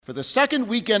For the second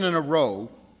weekend in a row,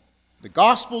 the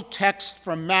gospel text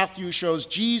from Matthew shows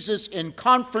Jesus in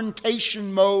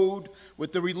confrontation mode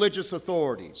with the religious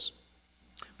authorities.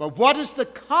 But what is the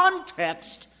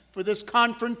context for this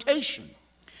confrontation?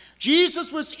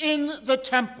 Jesus was in the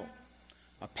temple,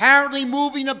 apparently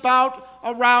moving about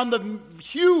around the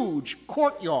huge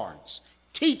courtyards,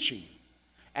 teaching.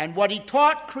 And what he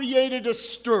taught created a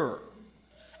stir,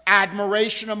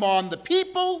 admiration among the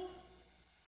people,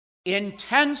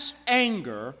 intense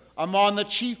anger among the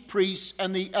chief priests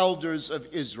and the elders of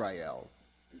Israel.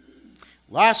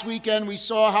 Last weekend we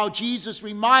saw how Jesus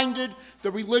reminded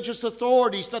the religious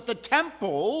authorities that the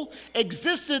temple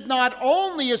existed not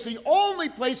only as the only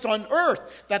place on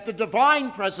earth that the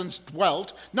divine presence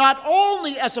dwelt, not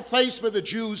only as a place for the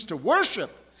Jews to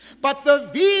worship, but the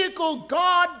vehicle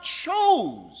God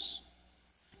chose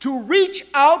to reach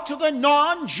out to the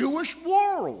non-Jewish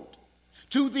world,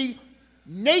 to the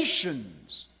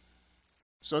nations,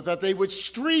 so that they would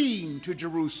stream to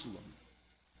Jerusalem.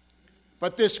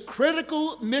 But this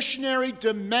critical missionary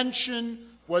dimension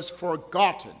was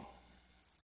forgotten.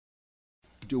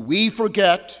 Do we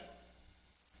forget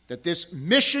that this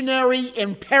missionary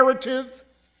imperative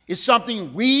is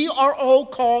something we are all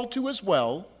called to as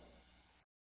well?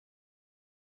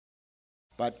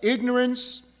 But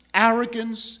ignorance,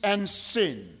 arrogance, and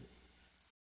sin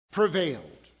prevailed,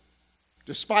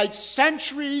 despite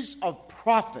centuries of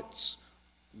prophets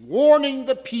warning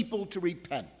the people to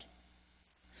repent.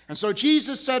 And so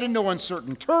Jesus said in no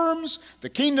uncertain terms, the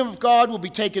kingdom of God will be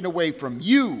taken away from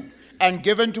you and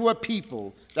given to a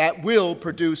people that will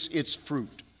produce its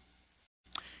fruit.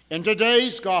 In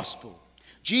today's gospel,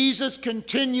 Jesus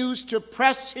continues to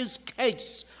press his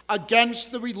case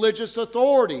against the religious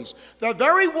authorities, the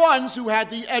very ones who had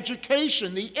the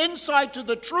education, the insight to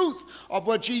the truth of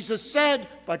what Jesus said,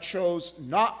 but chose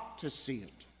not to see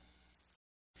it.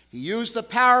 He used the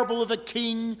parable of a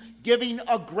king giving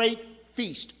a great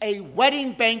feast, a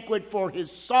wedding banquet for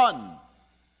his son.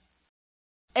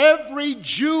 Every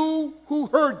Jew who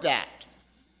heard that,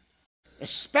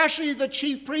 especially the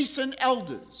chief priests and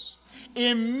elders,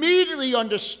 immediately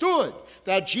understood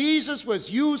that Jesus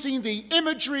was using the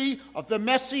imagery of the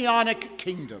messianic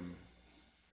kingdom.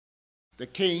 The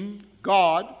king,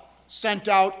 God, sent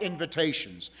out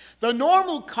invitations. The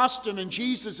normal custom in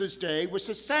Jesus' day was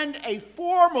to send a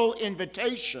formal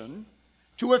invitation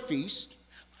to a feast,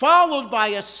 followed by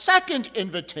a second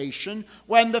invitation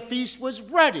when the feast was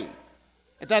ready,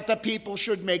 that the people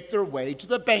should make their way to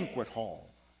the banquet hall.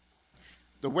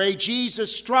 The way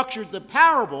Jesus structured the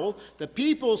parable, the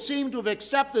people seemed to have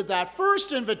accepted that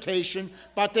first invitation,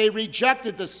 but they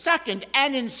rejected the second,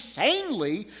 and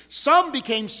insanely, some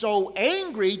became so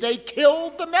angry they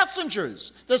killed the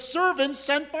messengers, the servants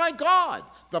sent by God,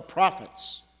 the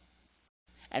prophets.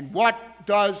 And what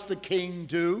does the king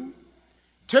do?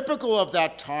 Typical of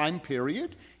that time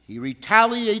period, he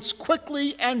retaliates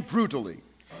quickly and brutally.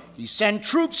 He sent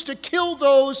troops to kill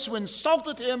those who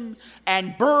insulted him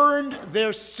and burned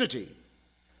their city.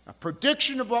 A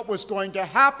prediction of what was going to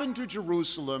happen to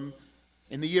Jerusalem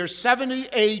in the year 70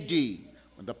 AD,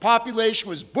 when the population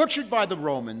was butchered by the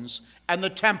Romans and the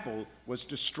temple was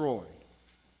destroyed.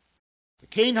 The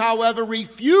king, however,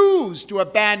 refused to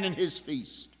abandon his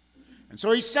feast. And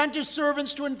so he sent his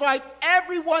servants to invite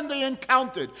everyone they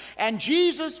encountered. And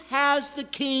Jesus has the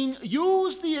king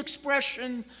use the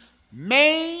expression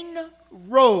main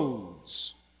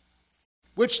roads,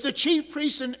 which the chief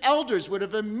priests and elders would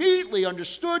have immediately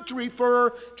understood to refer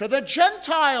to the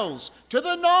Gentiles, to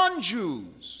the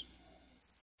non-Jews.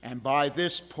 And by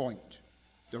this point,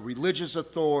 the religious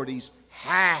authorities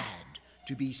had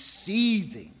to be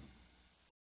seething.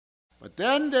 But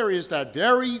then there is that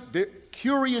very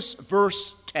curious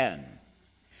verse 10.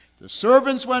 The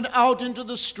servants went out into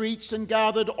the streets and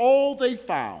gathered all they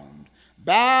found,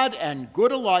 bad and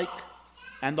good alike,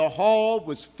 and the hall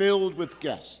was filled with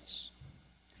guests.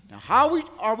 Now, how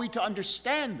are we to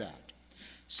understand that?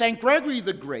 St. Gregory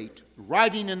the Great,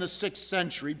 writing in the 6th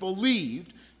century,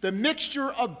 believed the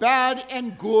mixture of bad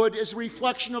and good is a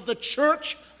reflection of the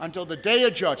church until the day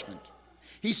of judgment.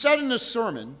 He said in a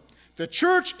sermon, the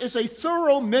church is a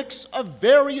thorough mix of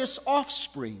various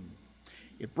offspring.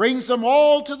 It brings them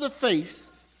all to the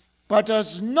faith, but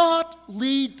does not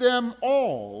lead them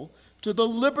all to the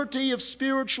liberty of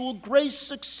spiritual grace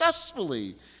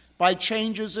successfully by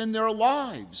changes in their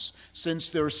lives, since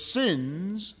their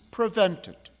sins prevent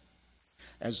it.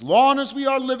 As long as we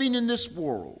are living in this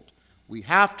world, we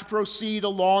have to proceed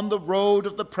along the road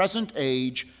of the present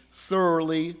age,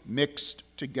 thoroughly mixed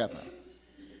together.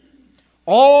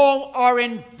 All are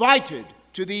invited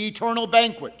to the eternal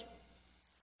banquet.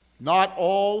 Not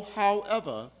all,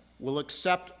 however, will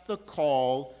accept the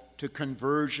call to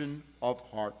conversion of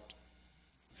heart.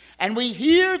 And we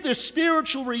hear this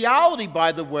spiritual reality,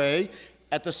 by the way,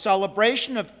 at the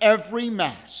celebration of every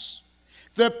Mass.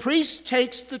 The priest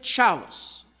takes the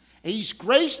chalice, and he's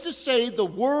graced to say the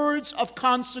words of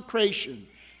consecration.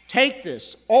 Take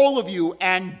this, all of you,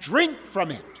 and drink from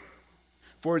it.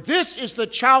 For this is the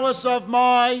chalice of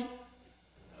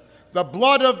the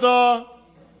blood of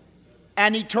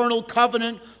an eternal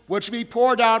covenant, which will be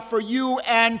poured out for you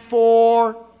and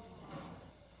for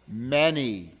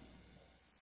many.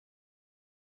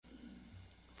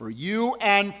 For you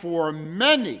and for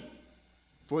many,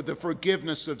 for the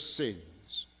forgiveness of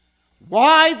sins.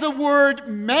 Why the word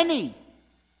many?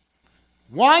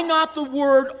 Why not the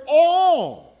word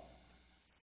all?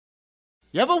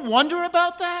 You ever wonder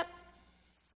about that?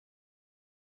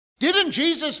 Didn't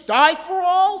Jesus die for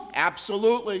all?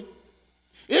 Absolutely.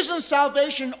 Isn't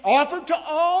salvation offered to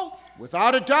all?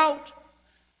 Without a doubt.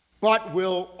 But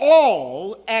will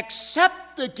all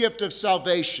accept the gift of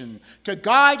salvation to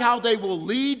guide how they will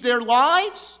lead their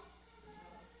lives?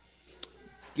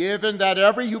 Given that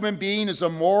every human being is a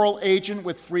moral agent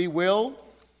with free will,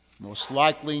 most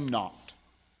likely not.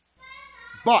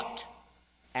 But,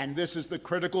 and this is the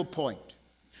critical point,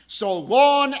 so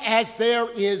long as there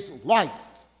is life,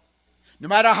 no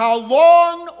matter how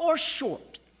long or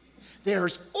short,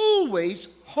 there's always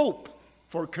hope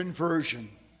for conversion.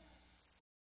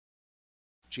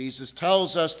 Jesus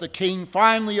tells us the king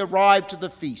finally arrived to the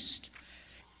feast,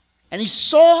 and he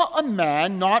saw a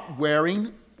man not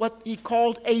wearing what he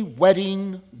called a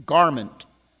wedding garment,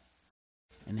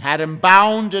 and had him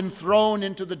bound and thrown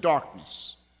into the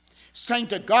darkness.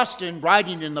 St. Augustine,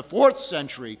 writing in the 4th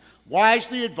century,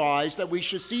 wisely advised that we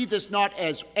should see this not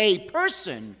as a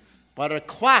person, but a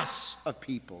class of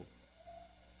people.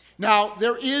 Now,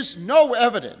 there is no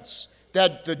evidence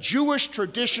that the Jewish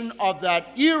tradition of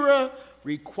that era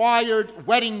required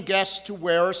wedding guests to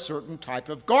wear a certain type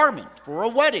of garment for a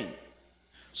wedding.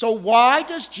 So why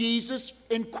does Jesus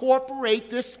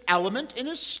incorporate this element in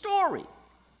his story?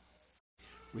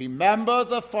 Remember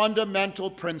the fundamental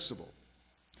principle.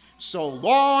 So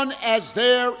long as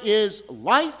there is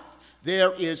life,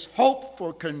 there is hope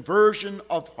for conversion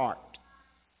of heart.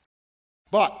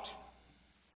 But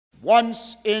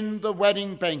once in the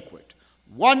wedding banquet,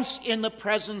 once in the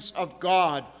presence of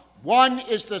God, one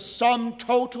is the sum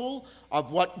total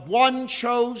of what one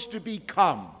chose to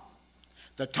become.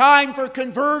 The time for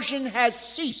conversion has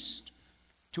ceased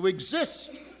to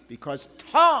exist because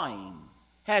time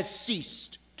has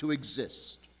ceased to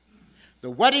exist. The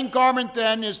wedding garment,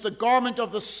 then, is the garment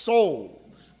of the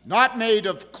soul, not made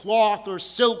of cloth or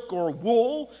silk or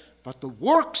wool, but the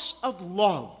works of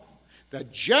love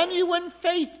that genuine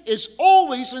faith is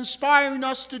always inspiring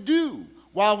us to do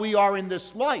while we are in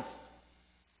this life.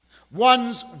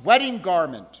 One's wedding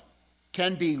garment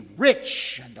can be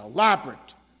rich and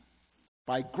elaborate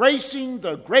by gracing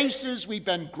the graces we've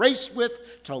been graced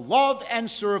with to love and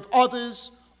serve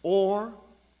others, or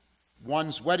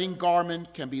one's wedding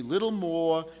garment can be little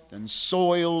more than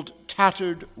soiled,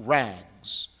 tattered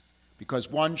rags because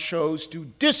one chose to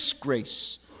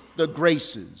disgrace the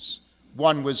graces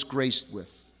one was graced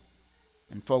with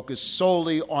and focus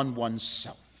solely on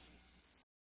oneself.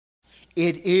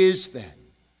 It is then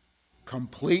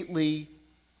completely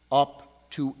up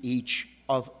to each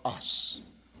of us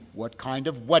what kind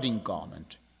of wedding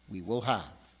garment we will have.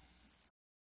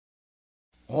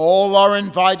 All are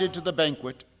invited to the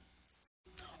banquet.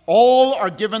 All are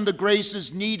given the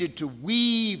graces needed to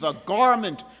weave a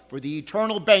garment for the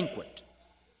eternal banquet.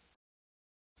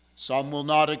 Some will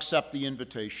not accept the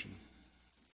invitation.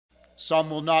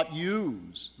 Some will not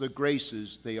use the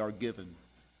graces they are given.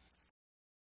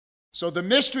 So the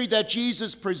mystery that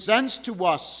Jesus presents to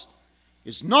us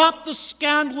is not the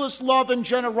scandalous love and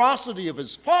generosity of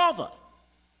his Father,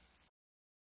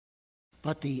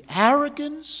 but the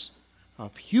arrogance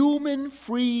of human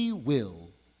free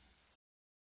will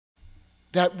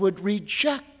that would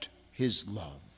reject his love